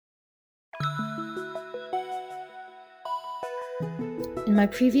In my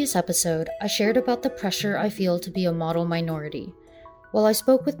previous episode, I shared about the pressure I feel to be a model minority. While I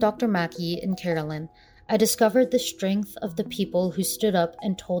spoke with Dr. Mackey and Carolyn, I discovered the strength of the people who stood up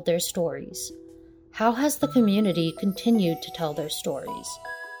and told their stories. How has the community continued to tell their stories?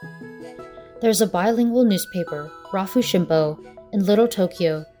 There's a bilingual newspaper, Rafu Shimpo, in Little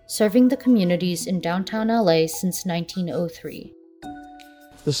Tokyo, serving the communities in downtown LA since 1903.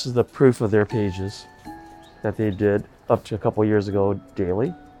 This is the proof of their pages that they did up to a couple years ago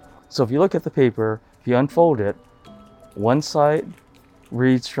daily. So if you look at the paper, if you unfold it, one side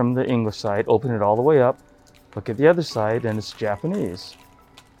reads from the English side, open it all the way up, look at the other side, and it's Japanese.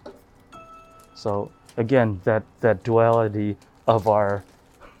 So again, that duality of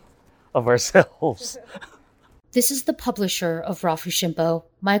ourselves. This is the publisher of Rafu Shimpo,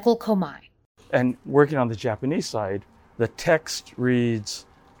 Michael Komai. And working on the Japanese side, the text reads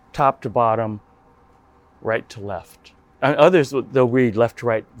top to bottom, right to left. And others, they'll read left to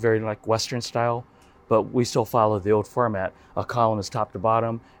right, very like Western style, but we still follow the old format. A column is top to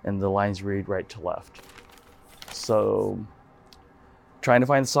bottom, and the lines read right to left. So trying to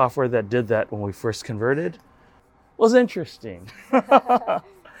find the software that did that when we first converted was interesting.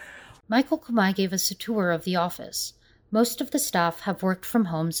 Michael Komai gave us a tour of the office. Most of the staff have worked from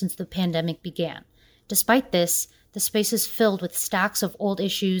home since the pandemic began. Despite this, the space is filled with stacks of old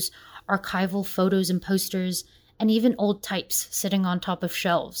issues, archival photos and posters, and even old types sitting on top of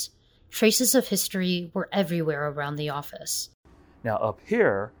shelves. Traces of history were everywhere around the office. Now up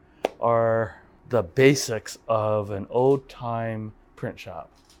here are the basics of an old-time print shop.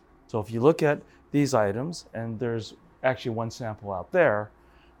 So if you look at these items, and there's actually one sample out there,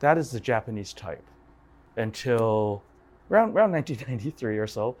 that is the Japanese type. Until around 1993 or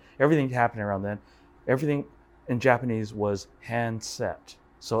so, everything happened around then. Everything in Japanese was hand set.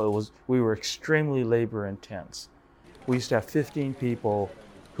 So we were extremely labor intense. We used to have 15 people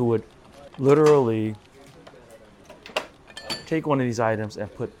who would literally take one of these items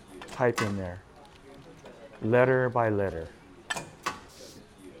and put type in there, letter by letter.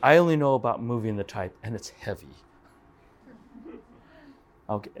 I only know about moving the type, and it's heavy.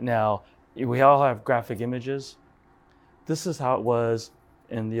 Okay, now we all have graphic images. This is how it was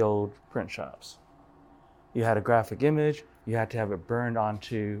in the old print shops. You had a graphic image, you had to have it burned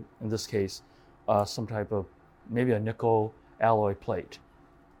onto, in this case, some type of, maybe a nickel alloy plate.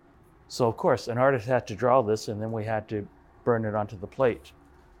 So of course, an artist had to draw this, and then we had to burn it onto the plate.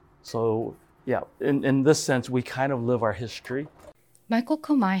 So yeah, in this sense, we kind of live our history. Michael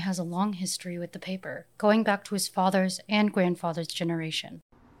Komai has a long history with the paper, going back to his father's and grandfather's generation.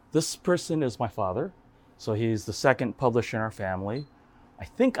 This person is my father, so he's the second publisher in our family. I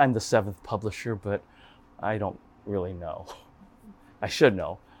think I'm the seventh publisher, but I don't really know. I should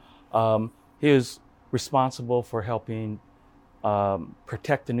know. He was responsible for helping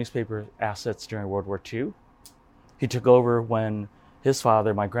protect the newspaper assets during World War II. He took over when his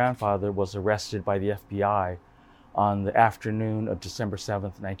father, my grandfather, was arrested by the FBI on the afternoon of December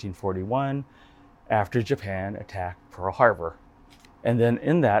 7th, 1941, after Japan attacked Pearl Harbor. And then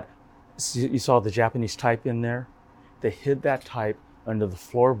in that, you saw the Japanese type in there. They hid that type under the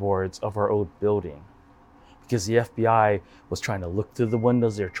floorboards of our old building because the FBI was trying to look through the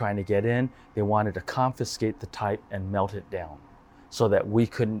windows. They were trying to get in. They wanted to confiscate the type and melt it down so that we,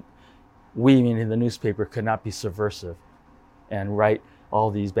 meaning the newspaper, could not be subversive and write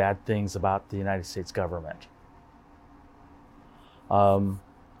all these bad things about the United States government.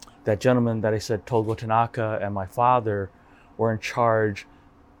 That gentleman that I said, Togo Tanaka, and my father were in charge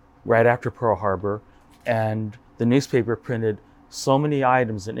right after Pearl Harbor, and the newspaper printed so many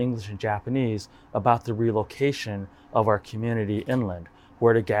items in English and Japanese about the relocation of our community inland,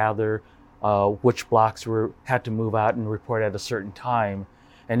 where to gather, which blocks had to move out and report at a certain time.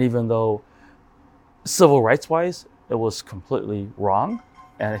 And even though civil rights-wise, it was completely wrong,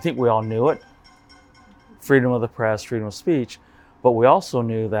 and I think we all knew it, freedom of the press, freedom of speech, but we also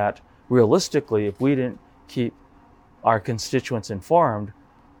knew that realistically, if we didn't keep our constituents informed,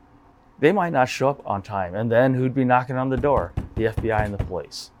 they might not show up on time. And then who'd be knocking on the door? The FBI and the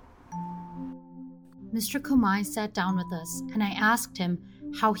police. Mr. Komai sat down with us, and I asked him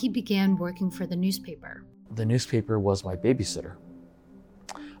how he began working for the newspaper. The newspaper was my babysitter.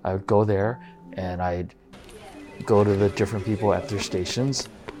 I would go there, and I'd go to the different people at their stations.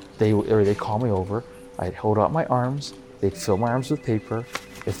 They'd call me over. I'd hold out my arms. They'd fill my arms with paper.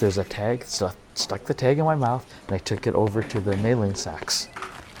 If there's a tag, stuck the tag in my mouth, and I took it over to the mailing sacks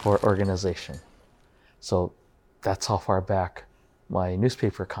for organization. So that's how far back my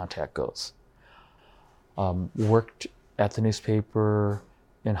newspaper contact goes. Worked at the newspaper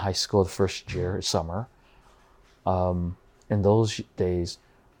in high school the first year, summer. And in those days,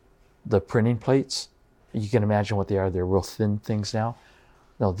 the printing plates, you can imagine what they are. They're real thin things now.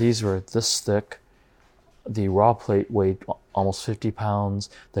 No, these were this thick. The raw plate weighed almost 50 pounds.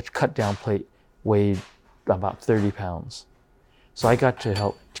 The cut down plate weighed about 30 pounds. So I got to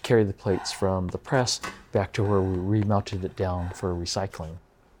help to carry the plates from the press back to where we remounted it down for recycling.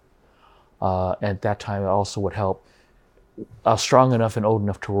 At that time, it also would help. I was strong enough and old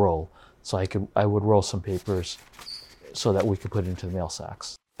enough to roll, so I would roll some papers so that we could put it into the mail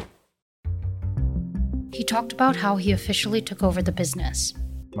sacks. He talked about how he officially took over the business.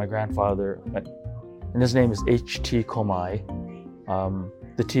 My grandfather, and his name is H.T. Komai.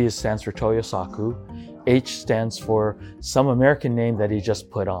 The T stands for Toyosaku. H stands for some American name that he just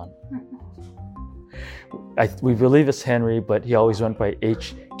put on. We believe it's Henry, but he always went by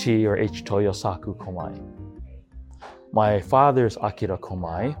H.T. or H. Toyosaku Komai. My father's Akira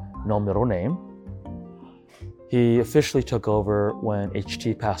Komai, no middle name. He officially took over when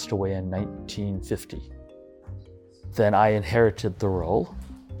H.T. passed away in 1950. Then I inherited the role.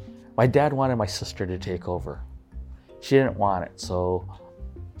 My dad wanted my sister to take over. She didn't want it, so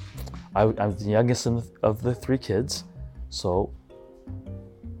I was the youngest of the three kids, so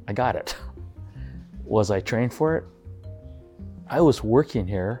I got it. Was I trained for it? I was working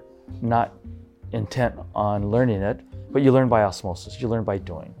here, not intent on learning it, but you learn by osmosis. You learn by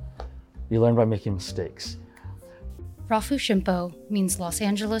doing. You learn by making mistakes. Rafu Shimpo means Los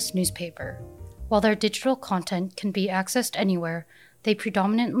Angeles newspaper. While their digital content can be accessed anywhere, they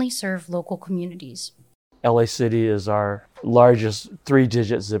predominantly serve local communities. LA City is our largest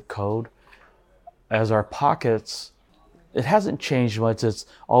 3-digit zip code. As our pockets, it hasn't changed much. It's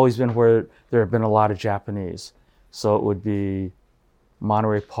always been where there have been a lot of Japanese. So it would be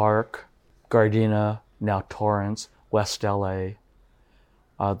Monterey Park, Gardena, now Torrance, West LA.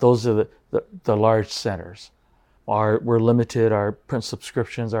 Those are the large centers. We're limited. Our print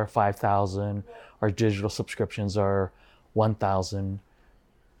subscriptions are 5,000. Our digital subscriptions are 1,000.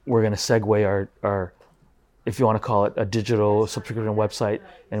 We're going to segue our, if you want to call it, a digital subscription website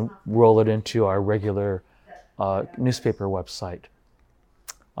and roll it into our regular newspaper website.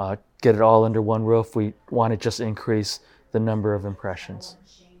 Get it all under one roof. We want to just increase the number of impressions.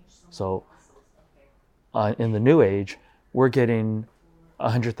 So in the new age, we're getting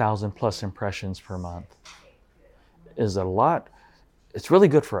 100,000 plus impressions per month. Is it a lot? It's really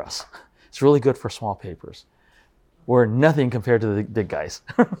good for us. It's really good for small papers. We're nothing compared to the big guys.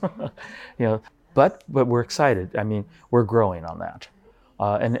 But we're excited. I mean, we're growing on that.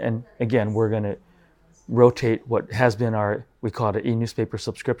 And again, we're going to rotate what has been we call it an e-newspaper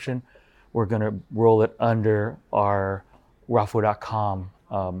subscription. We're going to roll it under our rafu.com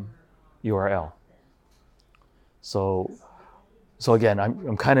URL. So again,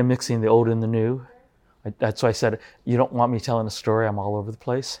 I'm kind of mixing the old and the new. That's why I said, you don't want me telling a story, I'm all over the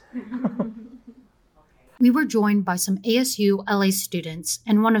place. We were joined by some ASU LA students,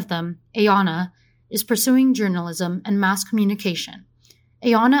 and one of them, Ayana, is pursuing journalism and mass communication.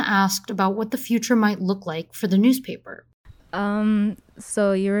 Ayana asked about what the future might look like for the newspaper.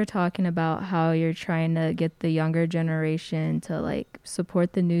 So you were talking about how you're trying to get the younger generation to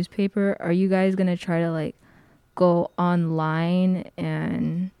support the newspaper. Are you guys going to try to go online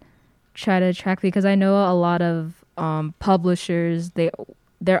and try to track, because I know a lot of publishers, they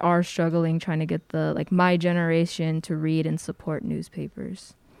are struggling trying to get the my generation to read and support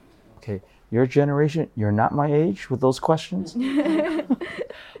newspapers. Okay, your generation, you're not my age with those questions. No,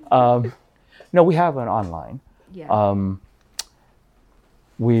 we have an online. Yeah.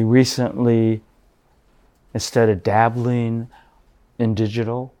 We recently, instead of dabbling in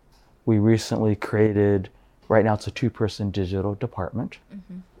digital, we recently created, right now it's a 2-person digital department.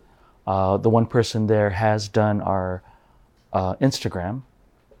 Mm-hmm. The one person there has done our Instagram.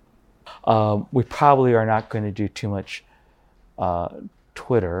 We probably are not going to do too much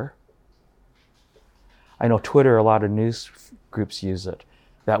Twitter. I know Twitter, a lot of news groups use it.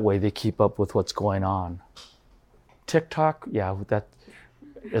 That way they keep up with what's going on. TikTok, yeah,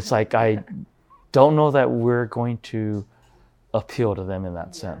 it's I don't know that we're going to appeal to them in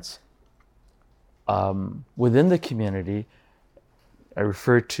that sense. Within the community, I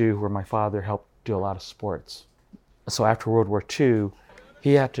referred to where my father helped do a lot of sports. So after World War II,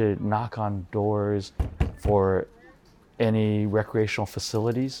 he had to knock on doors for any recreational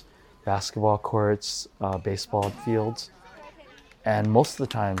facilities, basketball courts, baseball fields. And most of the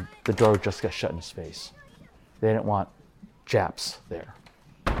time, the door just got shut in his face. They didn't want Japs there.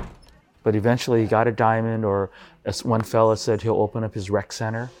 But eventually he got a diamond, or as one fella said, he'll open up his rec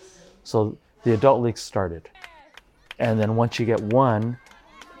center. So the adult league started. And then once you get one,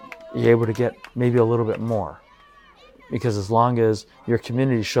 you're able to get maybe a little bit more. Because as long as your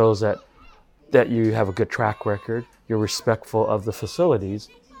community shows that you have a good track record, you're respectful of the facilities,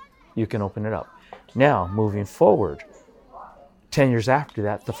 you can open it up. Now, moving forward, 10 years after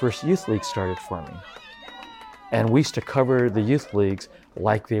that, the first youth league started forming. And we used to cover the youth leagues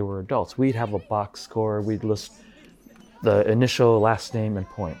like they were adults. We'd have a box score, we'd list the initial, last name, and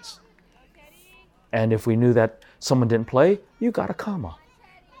points. And if we knew that someone didn't play, you got a comma.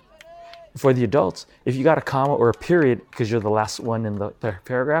 For the adults, if you got a comma or a period because you're the last one in the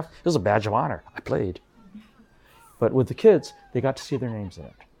paragraph, it was a badge of honor. I played. But with the kids, they got to see their names in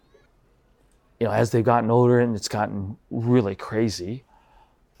it. As they've gotten older and it's gotten really crazy,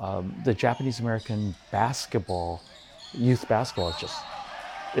 the Japanese American basketball, youth basketball,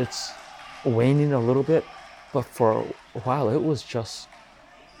 it's waning a little bit. But for a while, it was just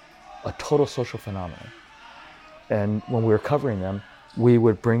a total social phenomenon. And when we were covering them, we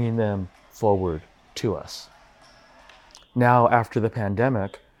were bringing them forward to us. Now, after the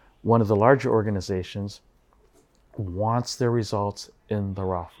pandemic, one of the larger organizations wants their results in the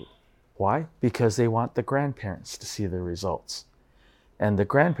Rafu. Why? Because they want the grandparents to see the results. And the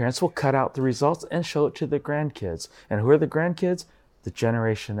grandparents will cut out the results and show it to the grandkids. And who are the grandkids? The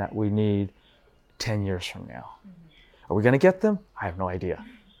generation that we need 10 years from now. Are we going to get them? I have no idea.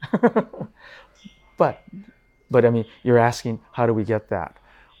 But I mean, you're asking, how do we get that?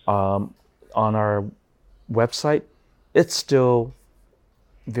 On our website, it's still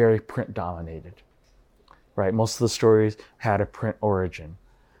very print dominated, right? Most of the stories had a print origin.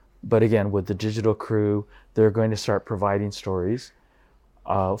 But again, with the digital crew, they're going to start providing stories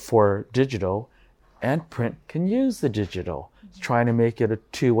for digital, and print can use the digital, trying to make it a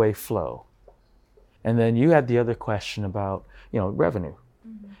two-way flow. And then you had the other question about, revenue,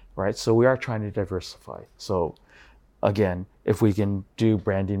 right? So we are trying to diversify. So again, if we can do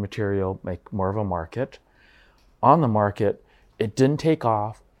branding material, make more of a market. On the market, it didn't take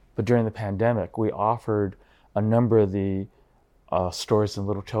off, but during the pandemic, we offered a number of the stores in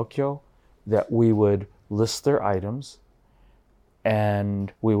Little Tokyo that we would list their items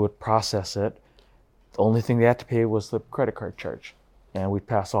and we would process it. The only thing they had to pay was the credit card charge, and we'd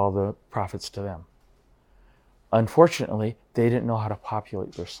pass all the profits to them. Unfortunately, they didn't know how to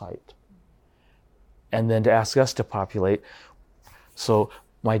populate their site. And then to ask us to populate, so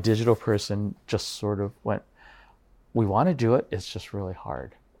my digital person just sort of went, we want to do it, it's just really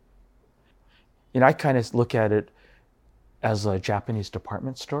hard. I kind of look at it as a Japanese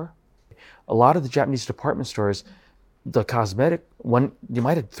department store. A lot of the Japanese department stores, the cosmetic one, you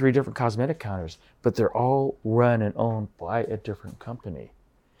might have 3 different cosmetic counters, but they're all run and owned by a different company.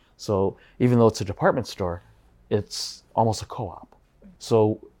 So even though it's a department store, it's almost a co-op.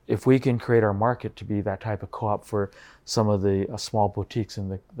 So if we can create our market to be that type of co-op for some of the small boutiques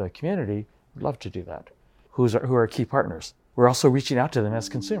in the community, we'd love to do that. Who are our key partners? We're also reaching out to them as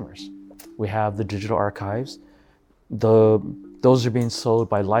consumers. We have the digital archives. Those are being sold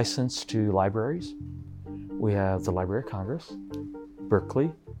by license to libraries. We have the Library of Congress,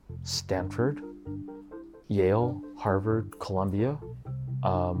 Berkeley, Stanford, Yale, Harvard, Columbia,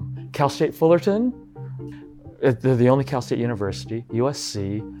 Cal State Fullerton. They're the only Cal State University,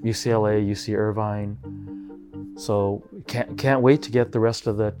 USC, UCLA, UC Irvine. So can't wait to get the rest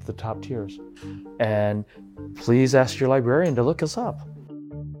of the top tiers. And please ask your librarian to look us up.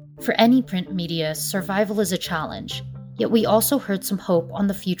 For any print media, survival is a challenge, yet we also heard some hope on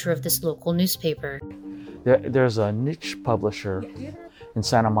the future of this local newspaper. There's a niche publisher in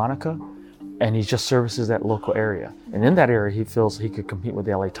Santa Monica, and he just services that local area. And in that area, he feels he could compete with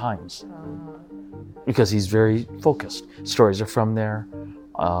the LA Times because he's very focused. Stories are from there.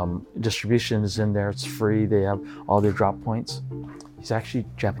 Distribution is in there. It's free. They have all their drop points. He's actually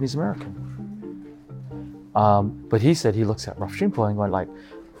Japanese American. But he said he looks at Rafu Shimpo and going like,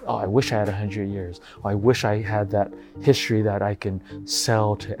 oh, I wish I had 100 years. Oh, I wish I had that history that I can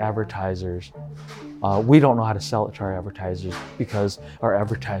sell to advertisers. We don't know how to sell it to our advertisers because our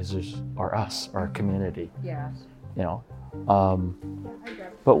advertisers are us, our community. Yeah.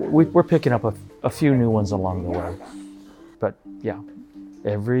 But we're picking up a few new ones along the way. But yeah,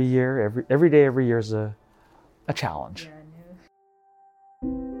 every year, every day, every year is a challenge.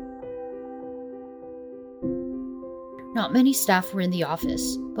 Not many staff were in the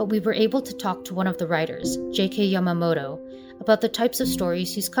office, but we were able to talk to one of the writers, J.K. Yamamoto, about the types of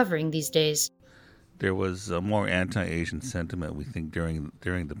stories he's covering these days. There was a more anti-Asian sentiment, we think, during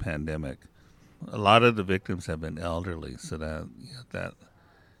the pandemic. A lot of the victims have been elderly, so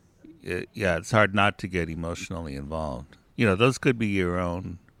it's hard not to get emotionally involved. Those could be your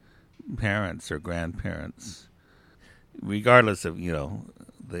own parents or grandparents. Regardless of,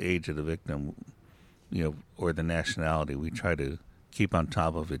 the age of the victim, or the nationality. We try to keep on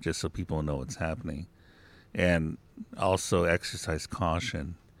top of it just so people know what's happening, and also exercise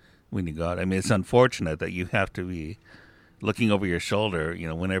caution when you go out. I mean, it's unfortunate that you have to be looking over your shoulder,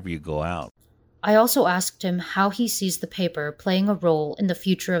 whenever you go out. I also asked him how he sees the paper playing a role in the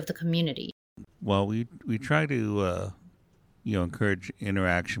future of the community. Well, we try to encourage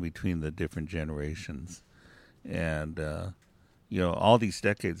interaction between the different generations, and all these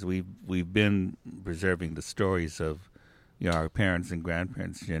decades we've been preserving the stories of our parents and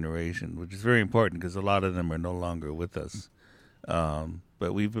grandparents' generation, which is very important because a lot of them are no longer with us.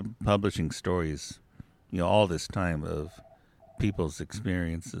 But we've been publishing stories, all this time of people's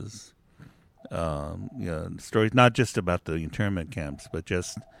experiences. Stories not just about the internment camps, but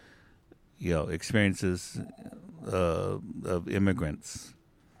just experiences of immigrants,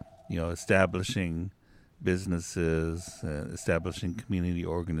 establishing businesses, establishing community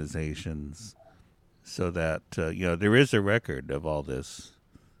organizations, so that there is a record of all this.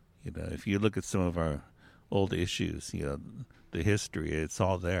 If you look at some of our old issues, the history, it's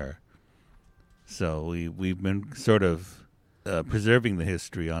all there. So we've been sort of preserving the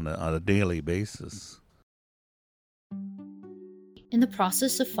history on a daily basis. In the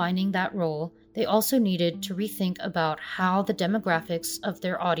process of finding that role, they also needed to rethink about how the demographics of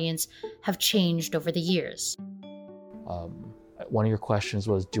their audience have changed over the years. One of your questions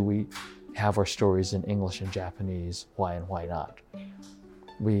was, do we have our stories in English and Japanese? Why and why not?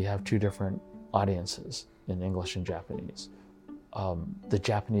 We have two different audiences in English and Japanese. The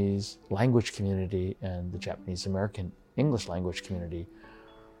Japanese language community and the Japanese American English language community,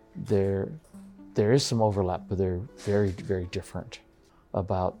 there is some overlap, but they're very, very different.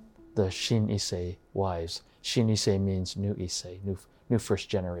 About the Shin Issei wives. Shin Issei means new Issei, new first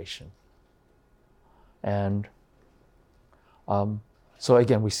generation. And so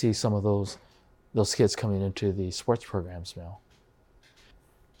again, we see some of those kids coming into the sports programs now.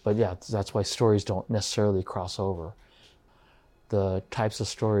 But yeah, that's why stories don't necessarily cross over. The types of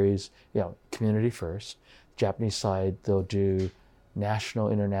stories, community first. Japanese side, they'll do national,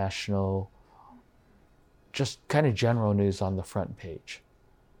 international, just kind of general news on the front page.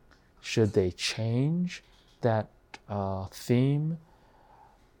 Should they change that theme?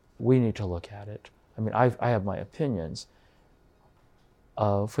 We need to look at it. I mean, I have my opinions.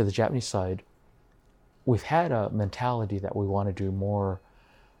 For the Japanese side, we've had a mentality that we want to do more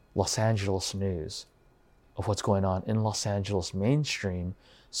Los Angeles news of what's going on in Los Angeles mainstream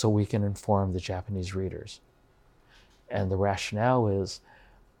so we can inform the Japanese readers. And the rationale is,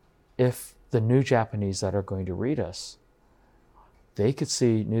 if the new Japanese that are going to read us, they could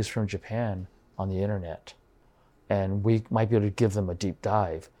see news from Japan on the internet, and we might be able to give them a deep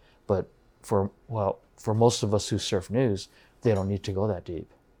dive. But for most of us who surf news, they don't need to go that deep.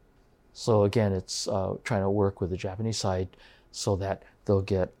 So again, it's trying to work with the Japanese side so that they'll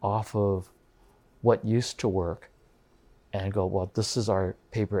get off of what used to work and go, well, this is our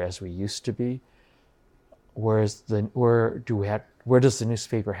paper as we used to be. Where does the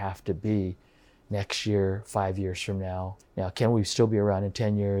newspaper have to be next year, 5 years from now? Now, can we still be around in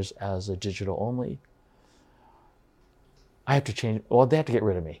 10 years as a digital only? I have to change. Well, they have to get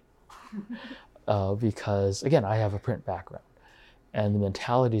rid of me because, again, I have a print background. And the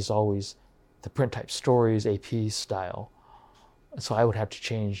mentality is always the print type stories, AP style. So I would have to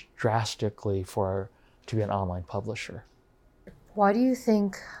change drastically to be an online publisher. Why do you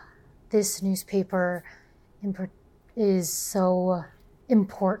think this newspaper is so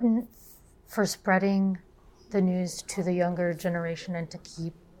important for spreading the news to the younger generation and to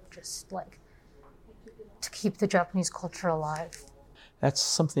keep the Japanese culture alive? That's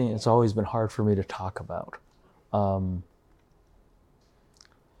something that's always been hard for me to talk about.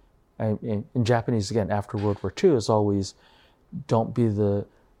 In Japanese, again, after World War II, is always, don't be the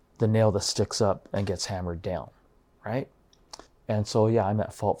nail that sticks up and gets hammered down, right? And so, yeah, I'm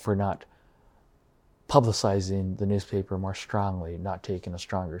at fault for not publicizing the newspaper more strongly, not taking a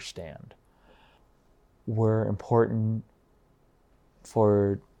stronger stand. We're important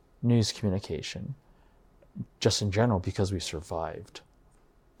for news communication, just in general, because we survived.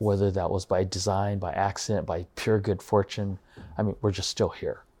 Whether that was by design, by accident, by pure good fortune, I mean, we're just still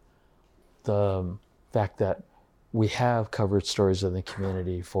here. The fact that we have covered stories of the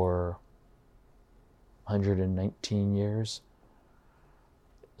community for 119 years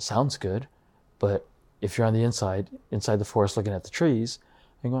sounds good, but if you're on the inside the forest looking at the trees,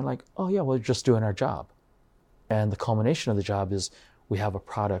 and going like, oh yeah, we're just doing our job. And the culmination of the job is we have a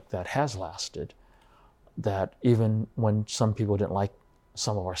product that has lasted, that even when some people didn't like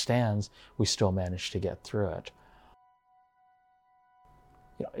some of our stands, we still managed to get through it.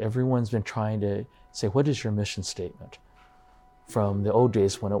 everyone's been trying to say, what is your mission statement? From the old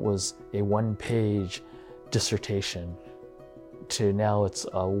days when it was a one-page dissertation to now it's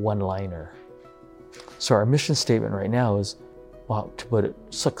a one-liner. So our mission statement right now is, well, to put it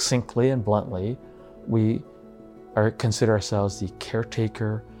succinctly and bluntly, we consider ourselves the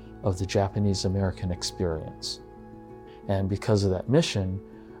caretaker of the Japanese American experience. And because of that mission,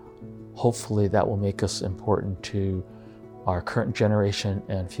 hopefully that will make us important to our current generation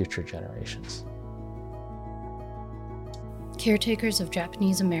and future generations. Caretakers of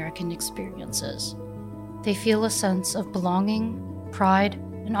Japanese American experiences. They feel a sense of belonging, pride,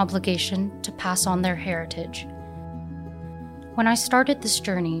 and obligation to pass on their heritage. When I started this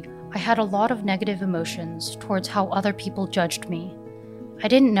journey, I had a lot of negative emotions towards how other people judged me. I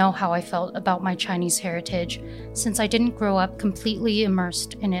didn't know how I felt about my Chinese heritage since I didn't grow up completely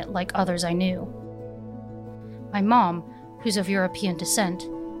immersed in it like others I knew. My mom, who's of European descent,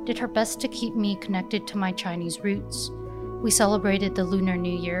 did her best to keep me connected to my Chinese roots. We celebrated the Lunar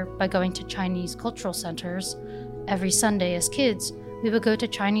New Year by going to Chinese cultural centers. Every Sunday as kids, we would go to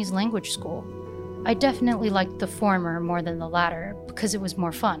Chinese language school. I definitely liked the former more than the latter because it was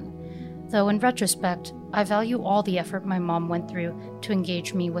more fun. Though in retrospect, I value all the effort my mom went through to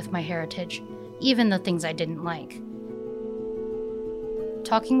engage me with my heritage, even the things I didn't like.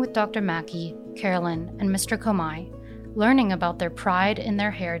 Talking with Dr. Maki, Carolyn, and Mr. Komai, learning about their pride in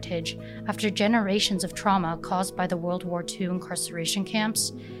their heritage after generations of trauma caused by the World War II incarceration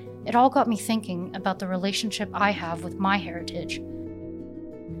camps, it all got me thinking about the relationship I have with my heritage.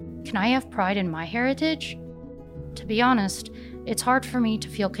 Can I have pride in my heritage? To be honest, it's hard for me to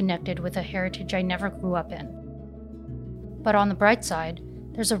feel connected with a heritage I never grew up in. But on the bright side,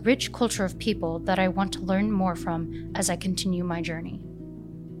 there's a rich culture of people that I want to learn more from as I continue my journey.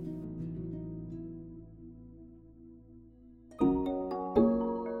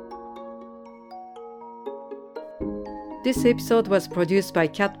 This episode was produced by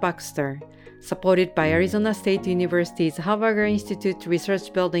Cat Baxter, supported by Arizona State University's Harvard Institute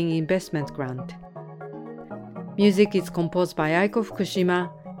Research Building Investment Grant. Music is composed by Aiko Fukushima,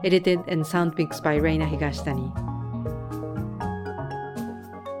 edited and sound mixed by Reina Higashitani.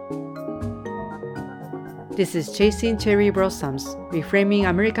 This is Chasing Cherry Blossoms, Reframing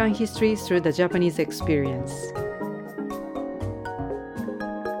American History Through the Japanese Experience.